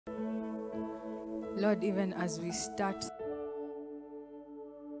Lord, even as we start,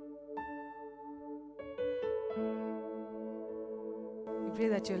 we pray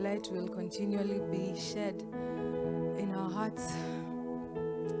that your light will continually be shed in our hearts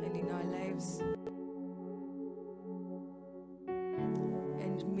and in our lives.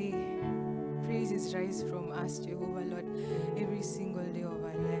 And may praises rise from us, Jehovah, Lord, every single day of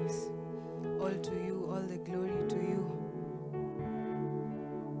our lives. All to you, all the glory to you.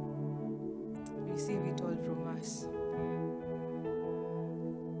 Receive it all from us.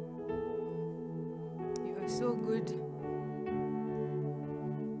 You are so good.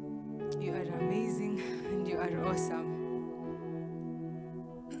 You are amazing and you are awesome.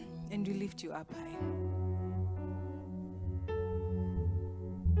 And we lift you up high.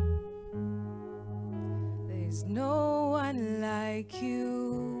 There is no one like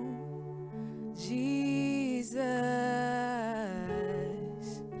you, Jesus.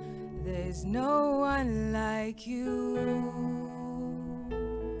 There's no one like you.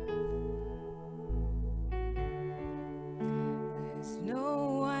 There's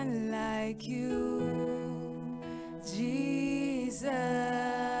no one like you, Jesus.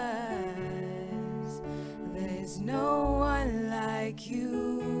 There's no one like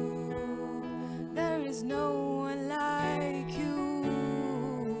you. There is no one like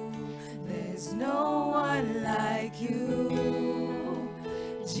you. There's no one like you,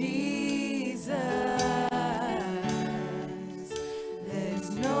 Jesus. There's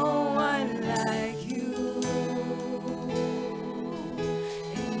no one like you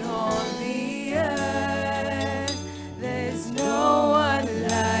in all the earth. There's no one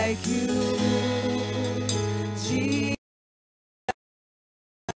like you, Jesus.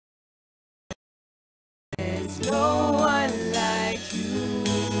 There's no one like you,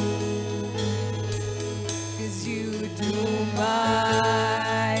 'cause you do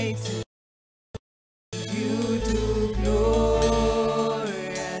mighty. You do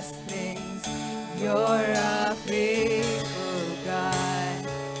glorious things. You're a faithful God.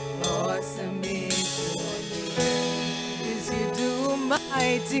 Awesome is your name. 'Cause you do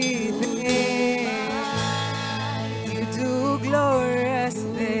mighty things. You do glorious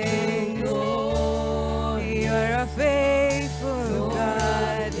things. You're a faithful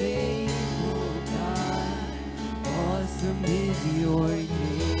God. Awesome is your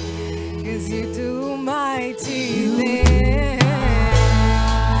name. 'Cause you do mighty things.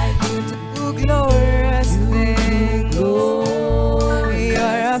 You do glorious things. You're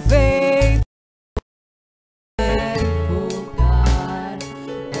a faithful God.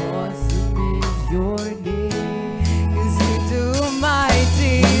 Awesome is your name. 'Cause you do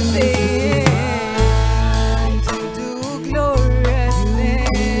mighty things. You do glorious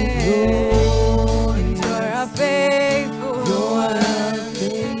things. You're a faithful one.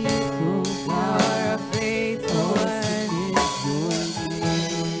 You're a faithful one.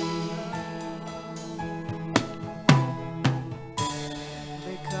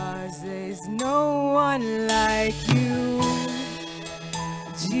 Because there's no one like you,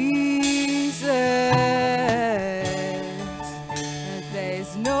 Jesus.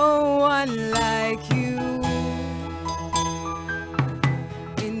 There's no one like you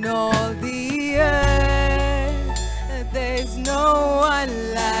in all the earth. There's no one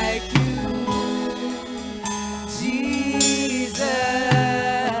like you, Jesus.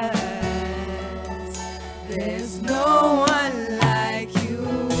 There's no one like you.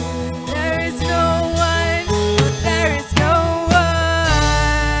 There is no one. There is no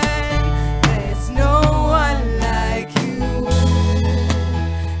one.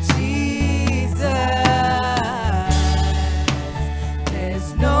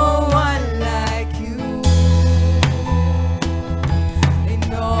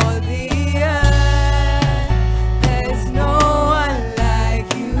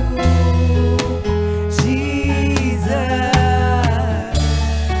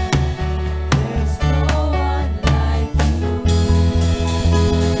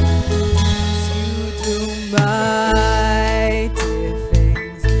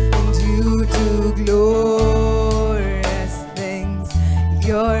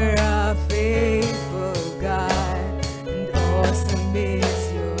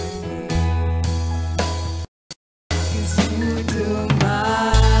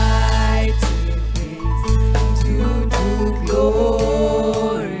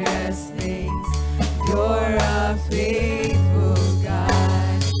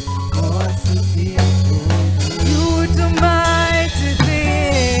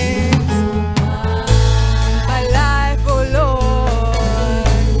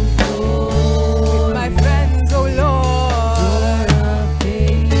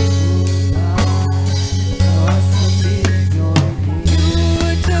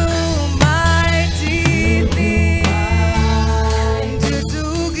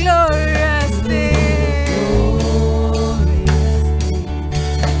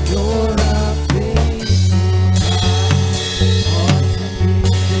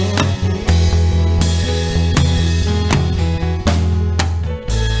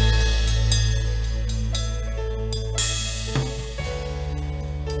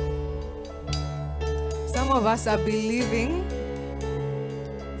 Some of us are believing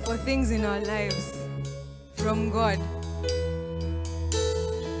for things in our lives from God.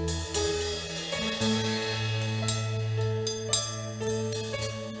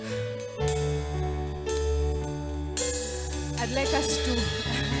 I'd like us to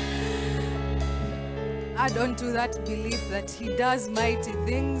add on to that belief that He does mighty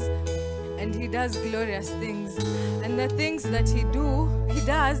things and He does glorious things. And the things that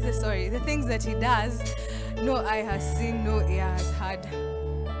the things that He does, no eye has seen, no ear has heard.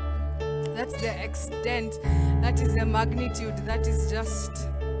 That's the extent, that is the magnitude, that is just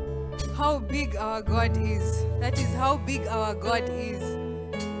how big our God is. That is how big our God is.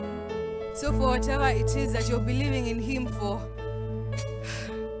 So for whatever it is that you're believing in Him for,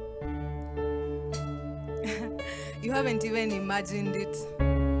 you haven't even imagined it.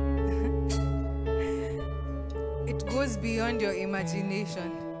 It goes beyond your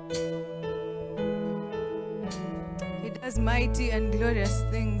imagination. He does mighty and glorious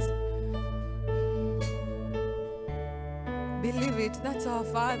things. Believe it. That's our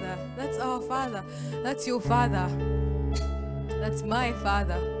Father. That's our Father. That's your Father. That's my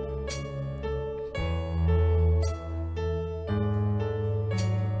Father.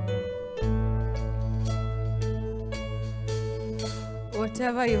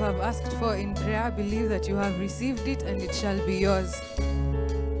 Whatever you have asked for in prayer, believe that you have received it and it shall be yours.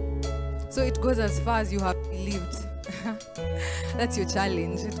 So it goes as far as you have believed. That's your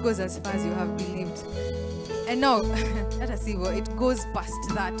challenge. It goes as far as you have believed. And now, let us see, well, it goes past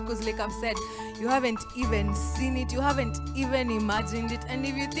that. Because like I've said, you haven't even seen it. You haven't even imagined it. And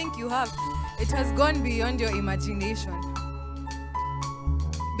if you think you have, it has gone beyond your imagination.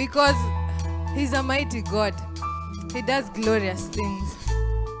 Because He's a mighty God. He does glorious things.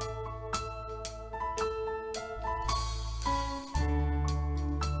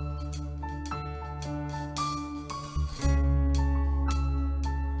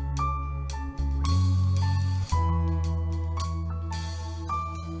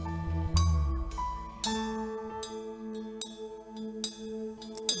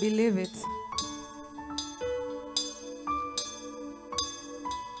 Believe it.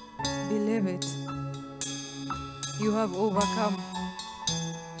 Believe it. You have overcome.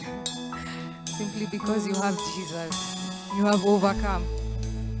 Simply because you have Jesus. You have overcome.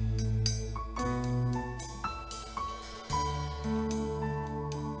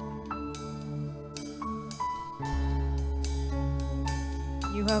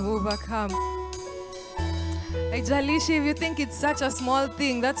 You have overcome. Jalishi, if you think it's such a small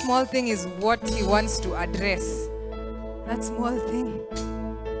thing, that small thing is what He wants to address. That small thing.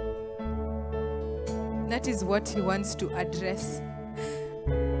 That is what He wants to address.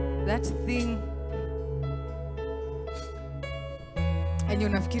 That thing. And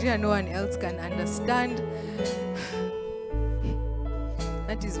unafikiria no one else can understand.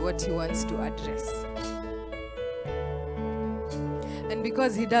 That is what He wants to address. And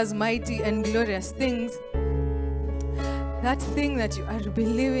because He does mighty and glorious things, that thing that you are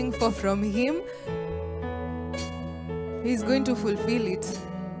believing for from Him, He's going to fulfill it.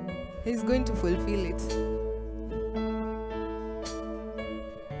 He's going to fulfill it.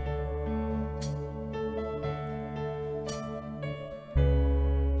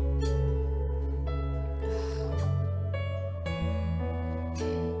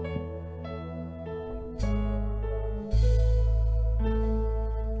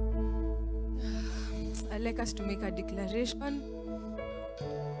 I'd like us to make a declaration.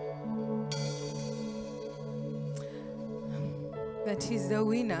 That He's the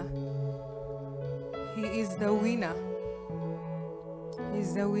winner. He is the winner.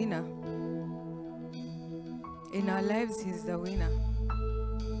 He's the winner. In our lives, He's the winner.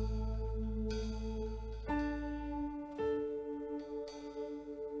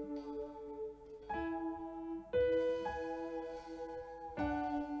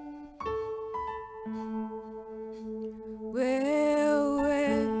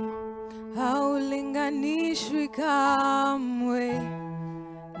 Wewe haulinganishwi kamwe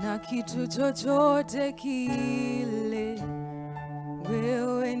na kitu chochote kile.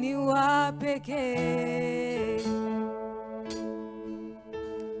 Wewe ni wa pekee.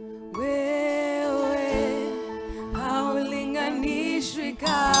 Wewe haulinganishwi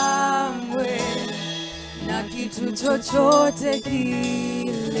kamwe na kitu chochote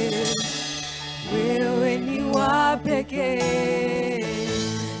kile. Wewe ni wa pekee.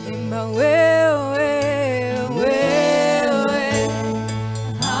 Imba wewe, wewe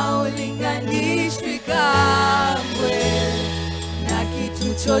haulinganishwi kamwe na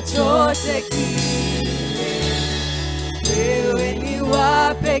kitu chochote kile. Wewe ni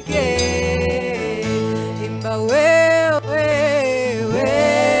wa pekee.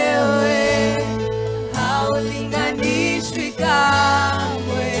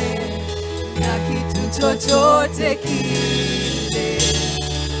 chochote kile.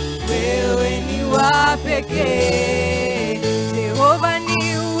 Wewe ni wa pekee, Jehova ni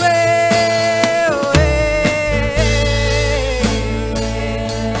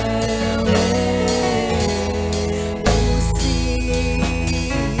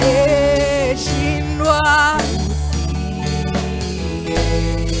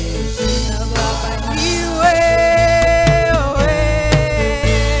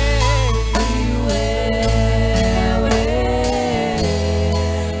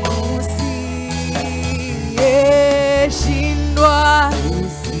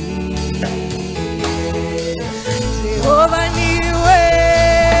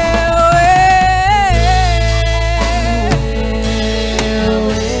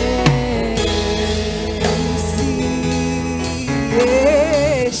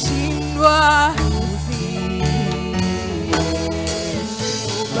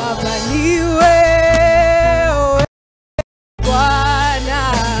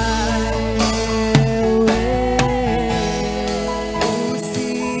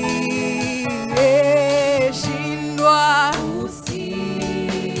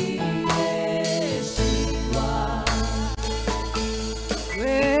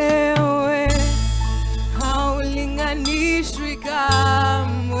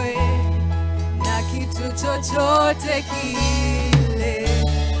chochote kile.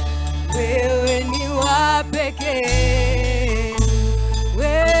 Wewe ni wa pekee,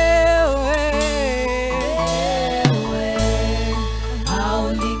 wewe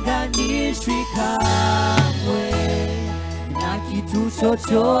haulinganishwi kamwe na kitu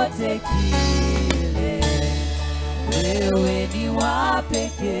chochote kile. Wewe ni wa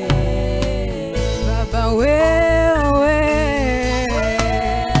pekee Baba, wewe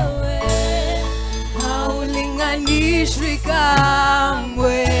haulinganishwi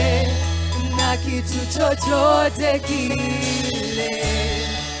kamwe na kitu chochote kile.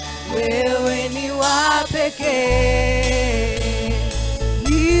 Wewe ni wa pekee,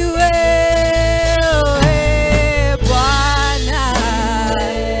 ni wewe Bwana,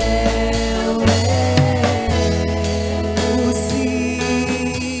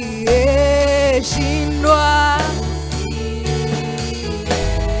 usiyeshindwa.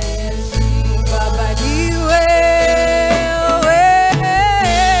 Baba, ni wewe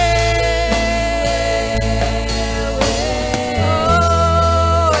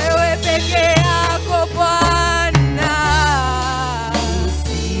peke yako Bwana,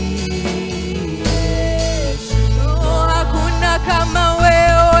 hakuna kama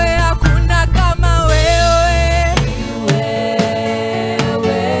wewe, hakuna kama wewe,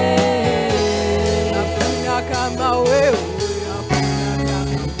 hakuna kama wewe,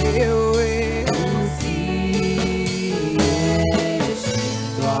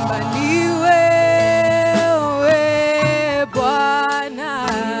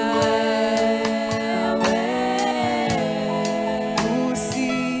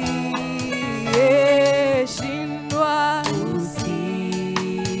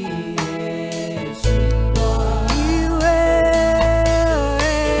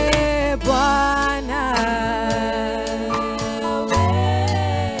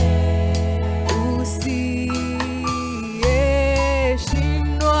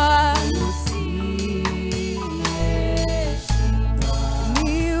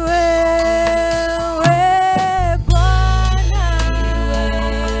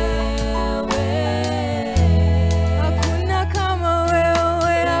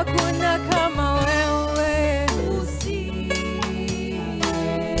 hakuna kama wewe.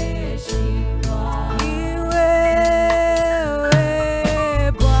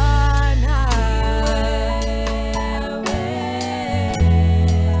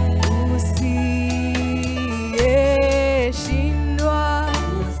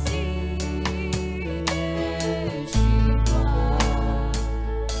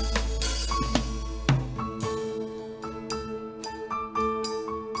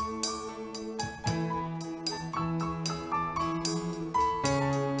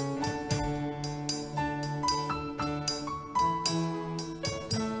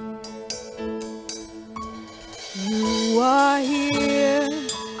 You are here,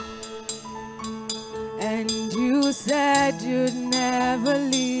 and you said you'd never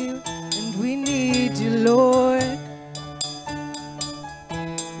leave, and we need you, Lord.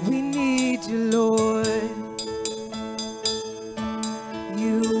 We need you, Lord.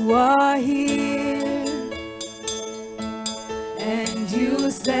 You are here, and you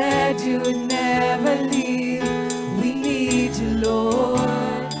said you'd never leave. We need you, Lord.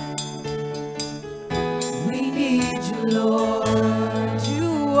 Lord,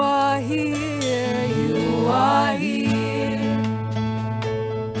 you are here, you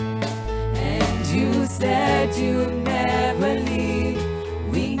you never leave.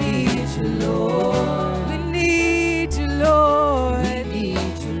 We need you, Lord. We need you, Lord. We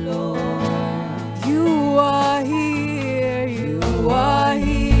need you, Lord. You are here. You are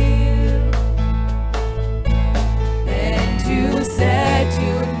here. And you said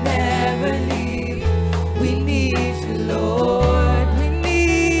you'd never leave. We need you, Lord. We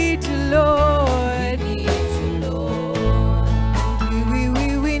need you, Lord. We need you, Lord.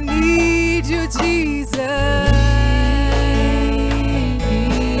 We need you, Jesus.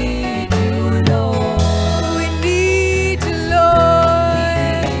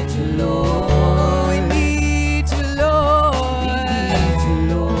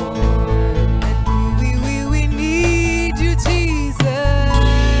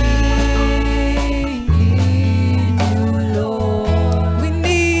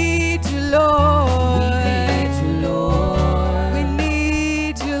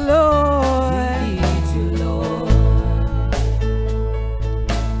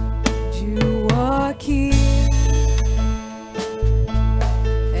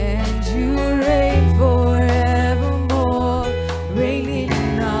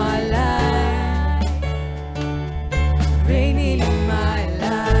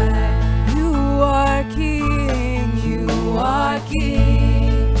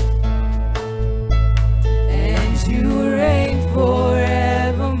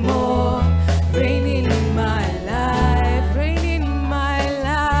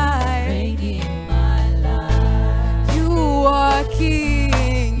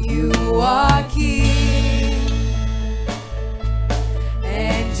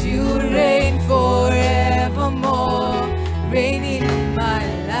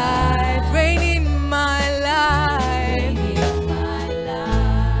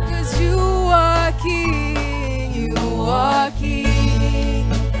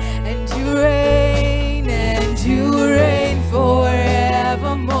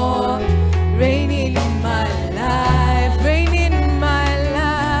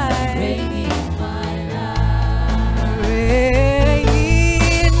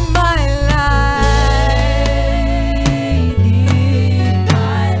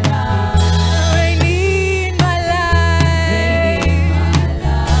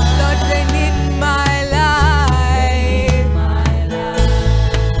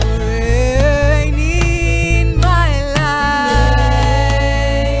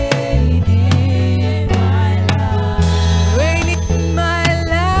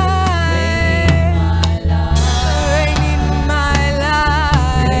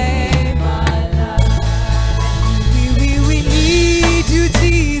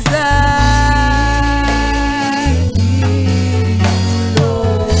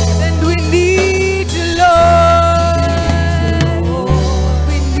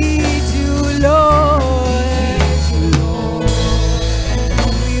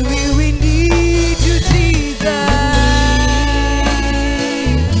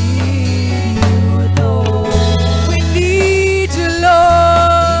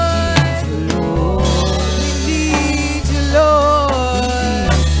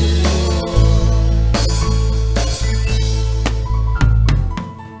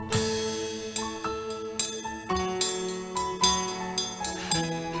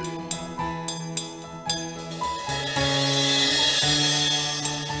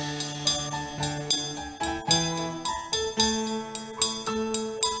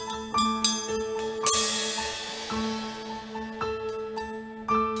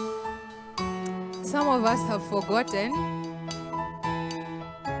 Some of us have forgotten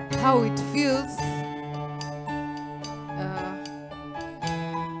how it feels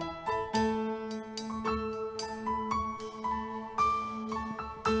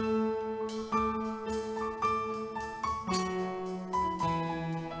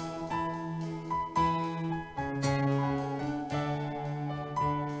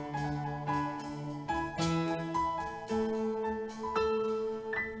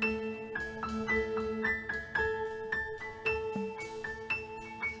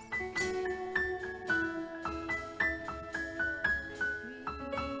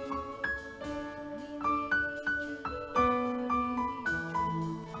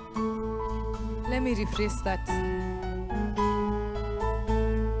Let me rephrase that.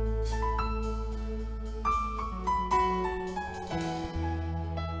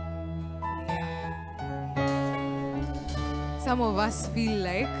 Some of us feel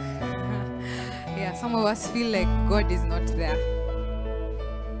like, some of us feel like God is not there.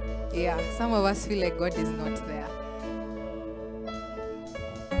 Some of us feel like God is not there.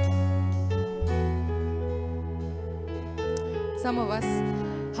 Some of us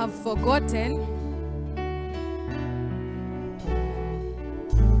have forgotten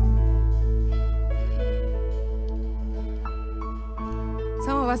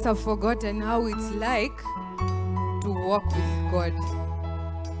of us have forgotten how it's like to walk with God.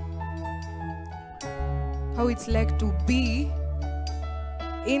 How it's like to be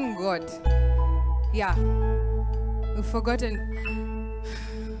in God. Yeah. We've forgotten.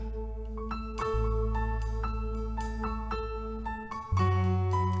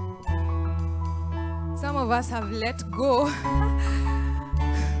 Some of us have let go.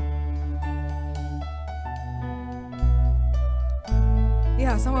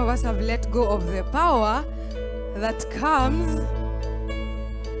 Yeah, some of us have let go of the power that comes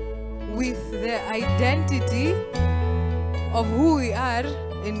with the identity of who we are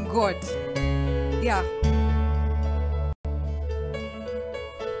in God. Yeah.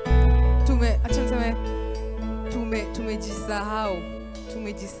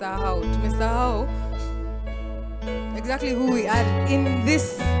 Tumesahau exactly who we are in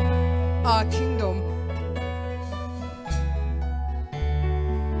this our kingdom.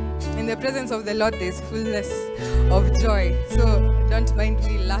 In the presence of the Lord there's fullness of joy. So don't mind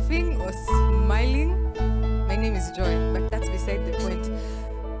me laughing or smiling. My name is Joy, but that's beside the point.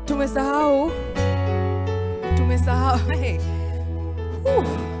 Tumesahau. Hey.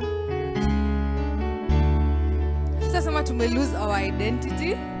 Sasa tume lose our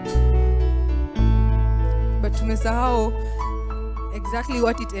identity, but tumesahau exactly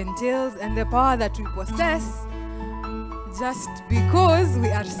what it entails and the power that we possess just because we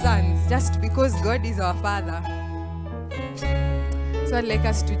are sons, just because God is our Father. So I'd like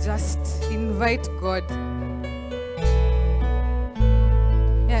us to just invite God.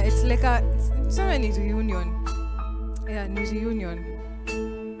 Yeah, it's like it's not a reunion. Yeah, a reunion.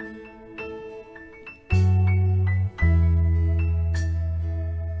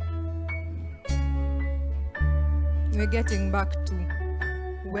 We're getting back to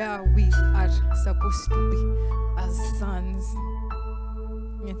where we are supposed to be as sons.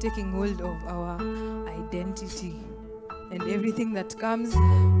 We're taking hold of our identity and everything that comes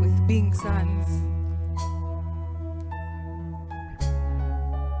with being sons.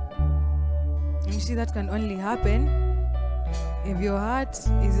 And you see, that can only happen if your heart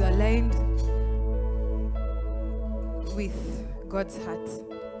is aligned with God's heart.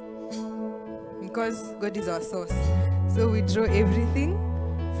 Because God is our source. So we draw everything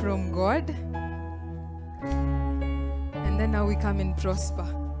from God. And then now we come and prosper.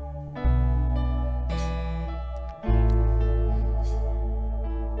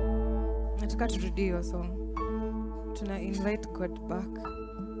 Nataka turudie hiyo song. Tuna invite God back.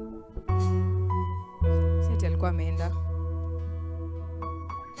 Si ati alikuwa ameenda.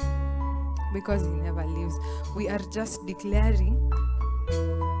 Because he never leaves. We are just declaring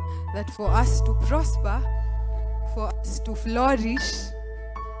that for us to prosper, for us to flourish,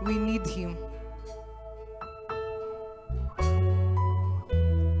 we need him.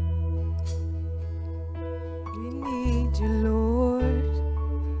 We need you, Lord.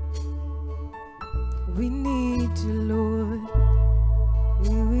 We need you, Lord.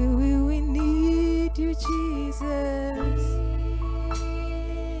 We need you, Jesus.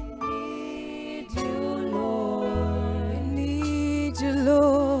 We need you, Lord. We need you,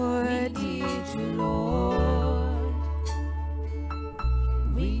 Lord.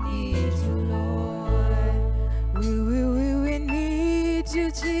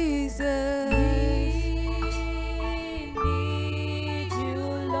 Jesus, we need you,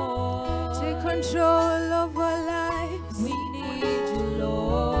 Lord. Take control of our lives. We need you,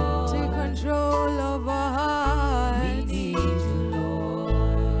 Lord. Take control of our hearts. We need you, Lord.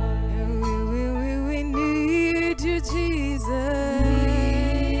 We need you, Jesus.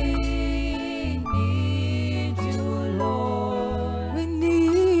 We need you, Lord. We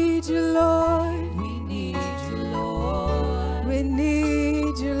need you, Lord. We need you, Lord. We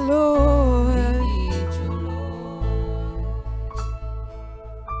need you, Lord. We need you, Lord.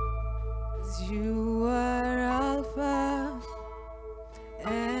 'Cause you are Alpha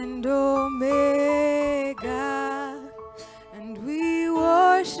and Omega, and we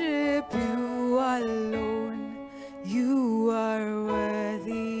worship you alone. You are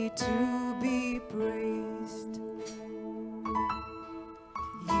worthy to be praised.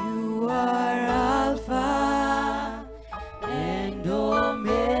 You are Alpha and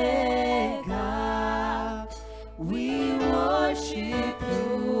Omega. We worship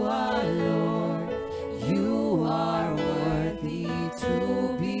you alone.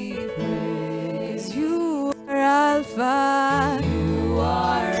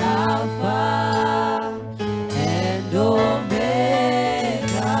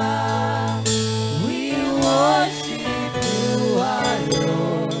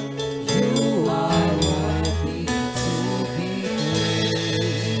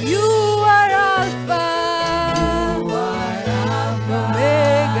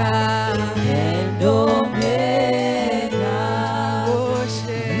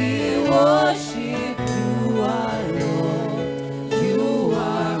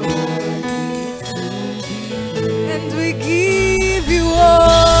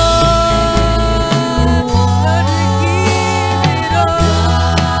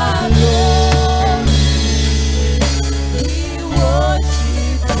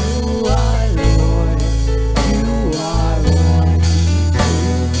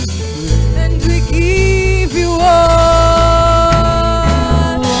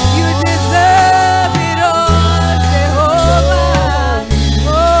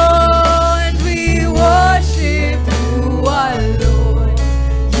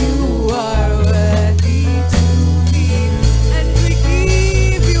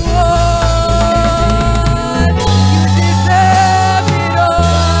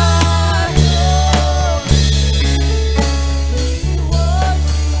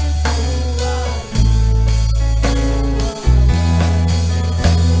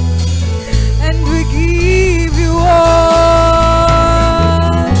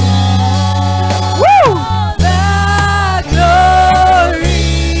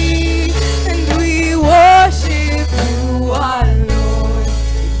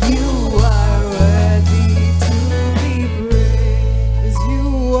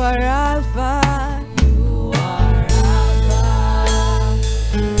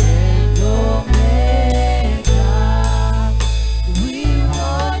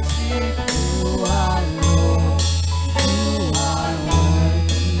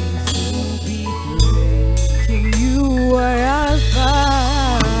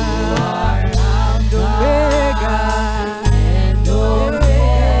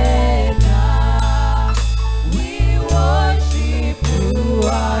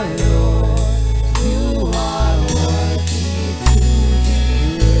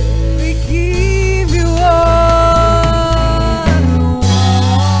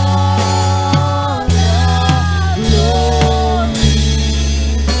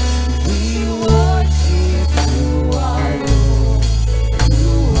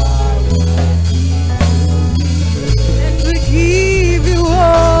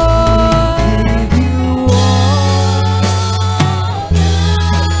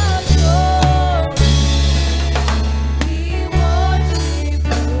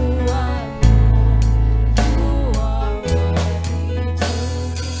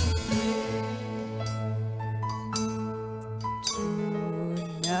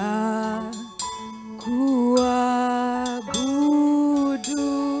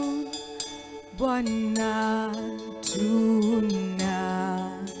 Bwana tunakuabudu.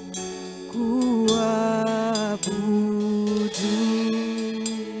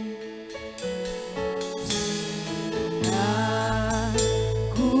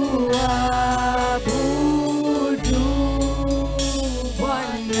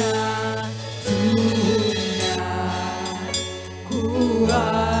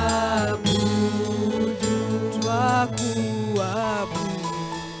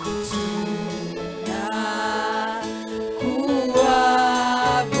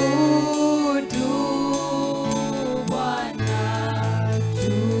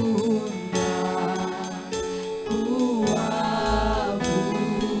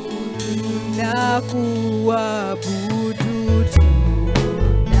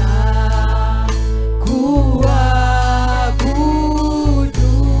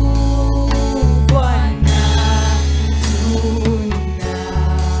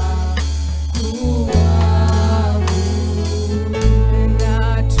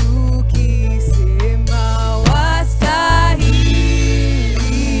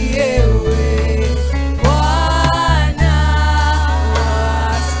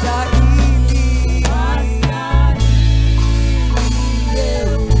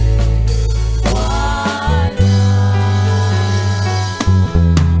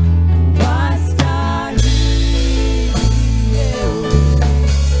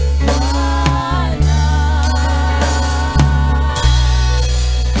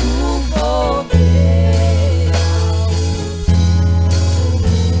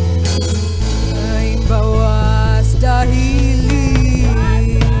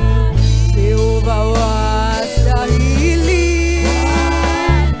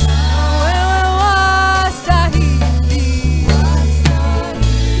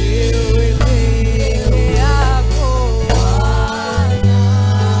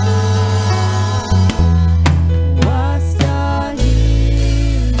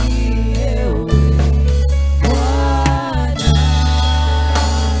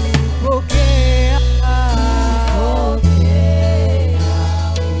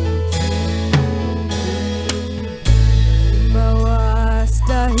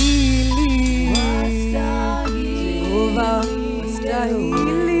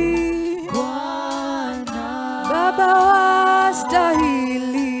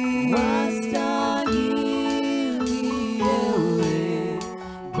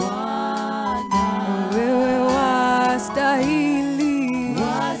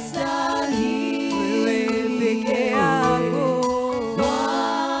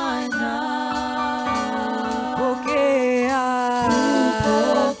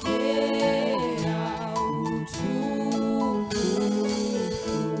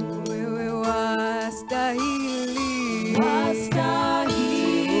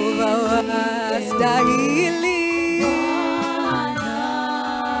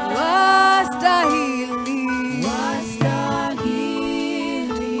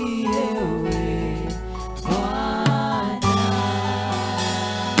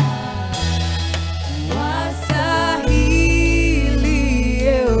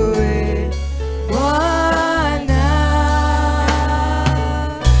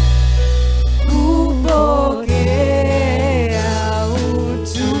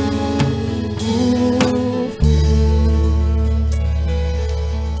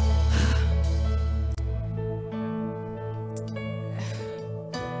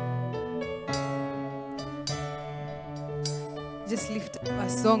 Just lift up a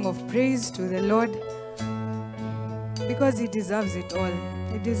song of praise to the Lord, because He deserves it all.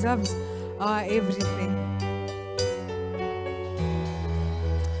 He deserves our everything.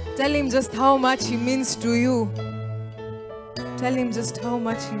 Tell Him just how much He means to you. Tell Him just how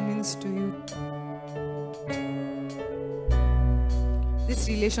much He means to you. This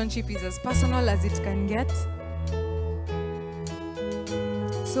relationship is as personal as it can get.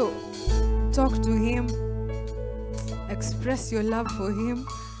 So, talk to Him. Express your love for Him.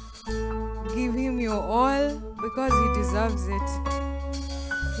 Give Him your all, because He deserves it.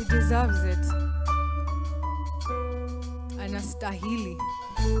 He deserves it. Anastahili.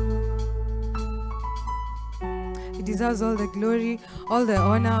 He deserves all the glory, all the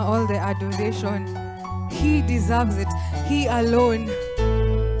honor, all the adoration. He deserves it. He alone.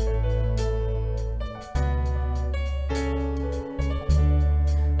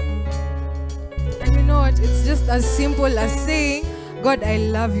 And you know what? It's just as simple as saying, God, I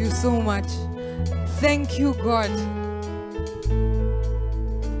love you so much. Thank you, God.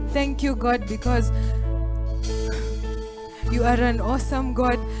 Thank you, God, because you are an awesome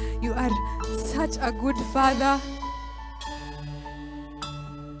God. You are such a good Father.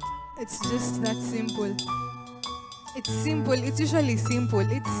 It's just that simple. It's simple. It's usually simple.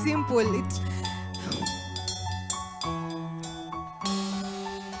 It's simple. It's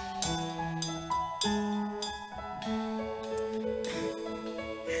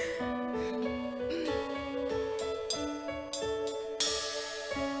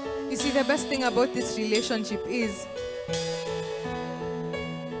you see, the best thing about this relationship is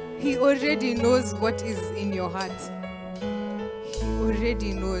he already knows what is in your heart. He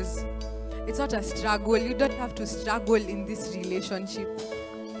already knows. It's not a struggle. You don't have to struggle in this relationship.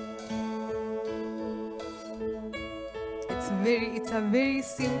 It's a very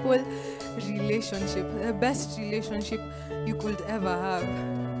simple relationship. The best relationship you could ever have.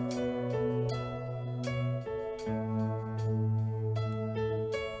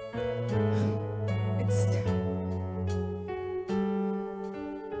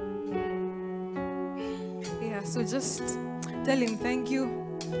 So just tell him thank you.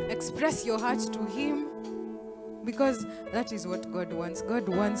 Express your heart to him, because that is what God wants. God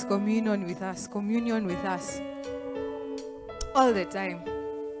wants communion with us all the time.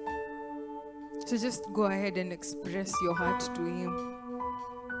 So just go ahead and express your heart to him.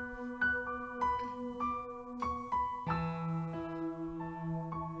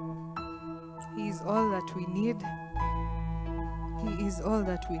 He is all that we need. He is all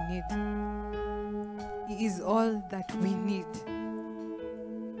that we need. He is all that we need.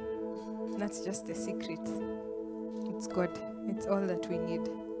 That's just the secret. It's God. It's all that we need.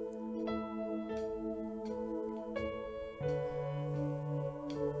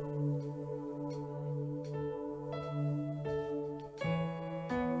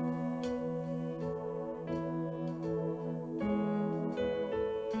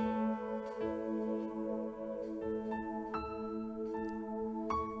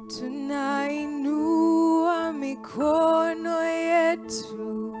 Tunainua mikono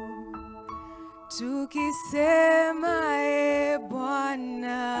yetu tukisema, e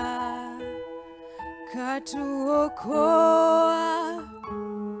Bwana, katuokoa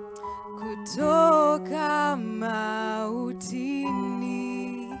kutoka mautini,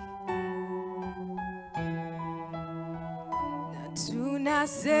 na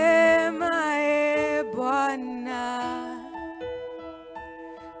tunasema, e Bwana,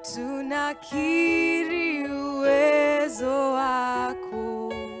 tunakiri uwezo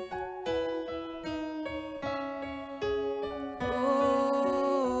wako.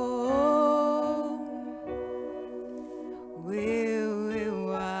 Oh, wewe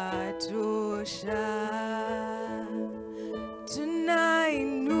watosha.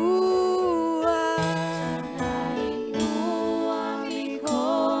 Tunainua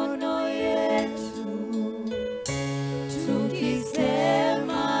mikono yetu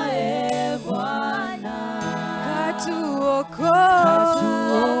tukisema, e Bwana, katuokoa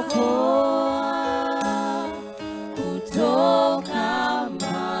kutoka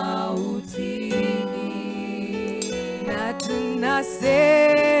mautini, na tunasema,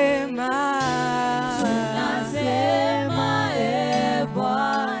 e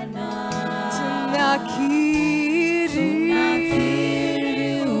Bwana, tunakiri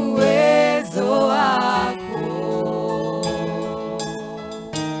uwezo wako.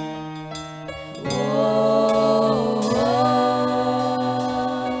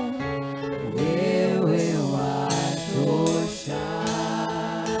 Wewe watosha.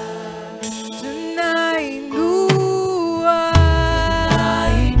 Tunainua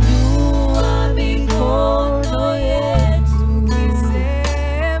mikono yetu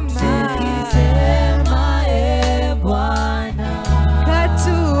tukisema, e Bwana,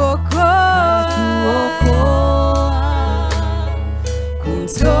 katuokoa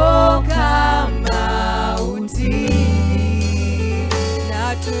kutoka mautini,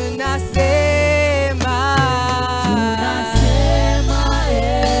 na tunasema,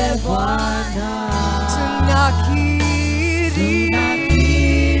 e Bwana, tunakiri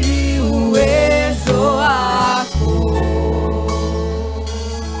uwezo wako.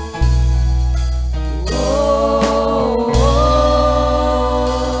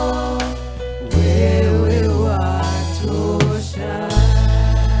 Wewe watosha.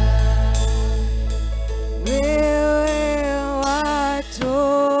 Wewe watosha.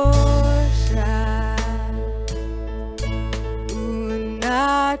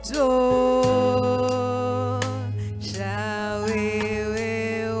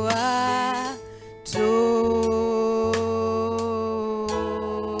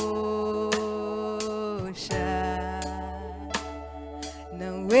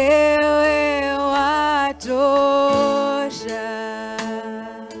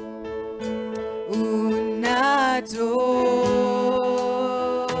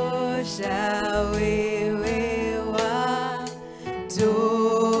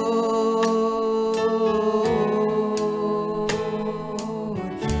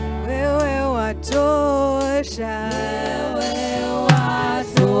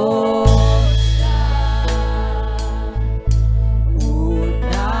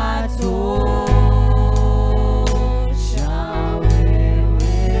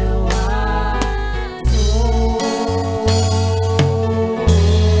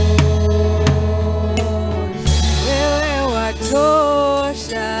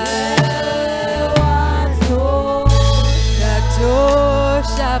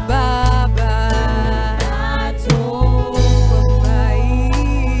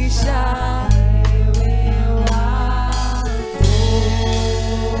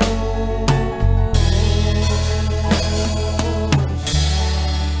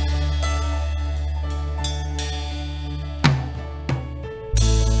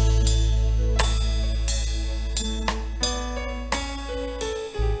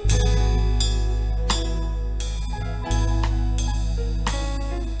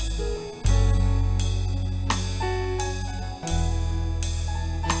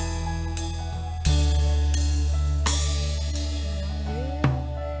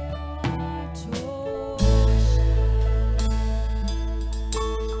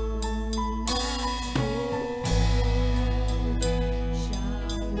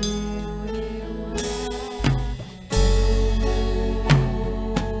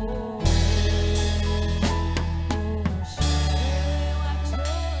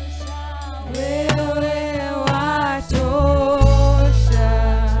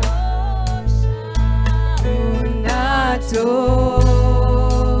 wewe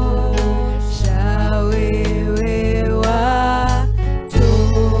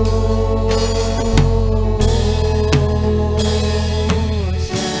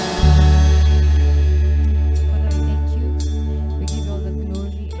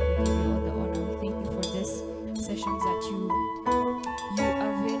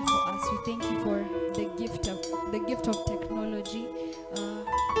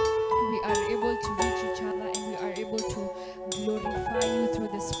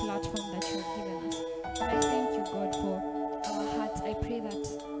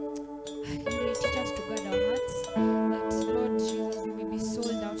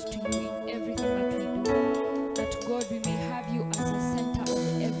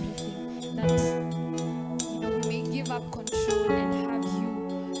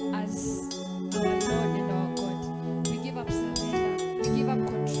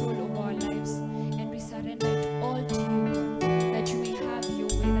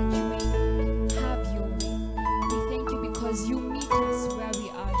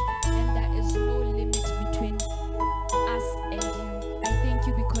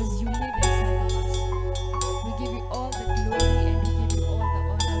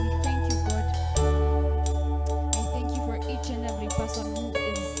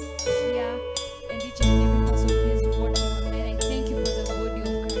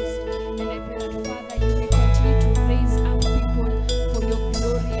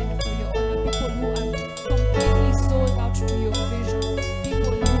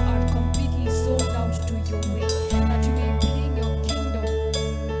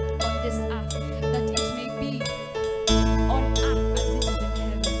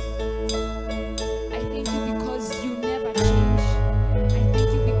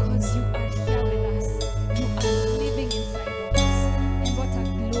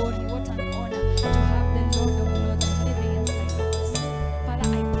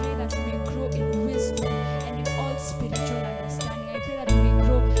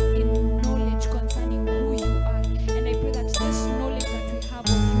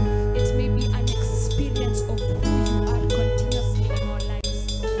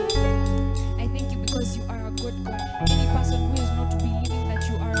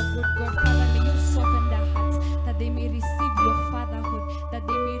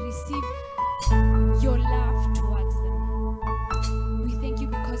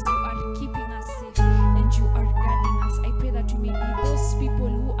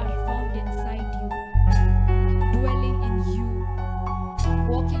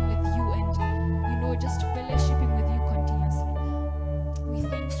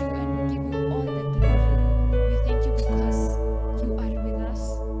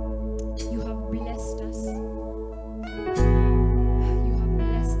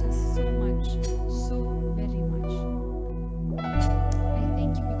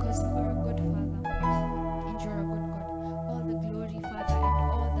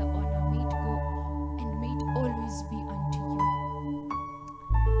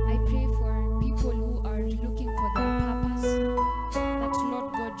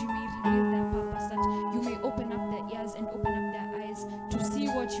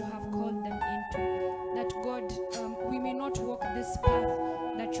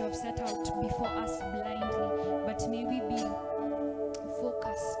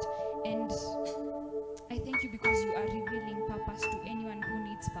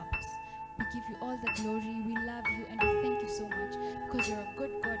glory. We love you and we thank you so much because you're a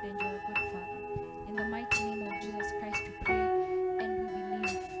good God and you're a good Father. In the mighty name of Jesus Christ we pray.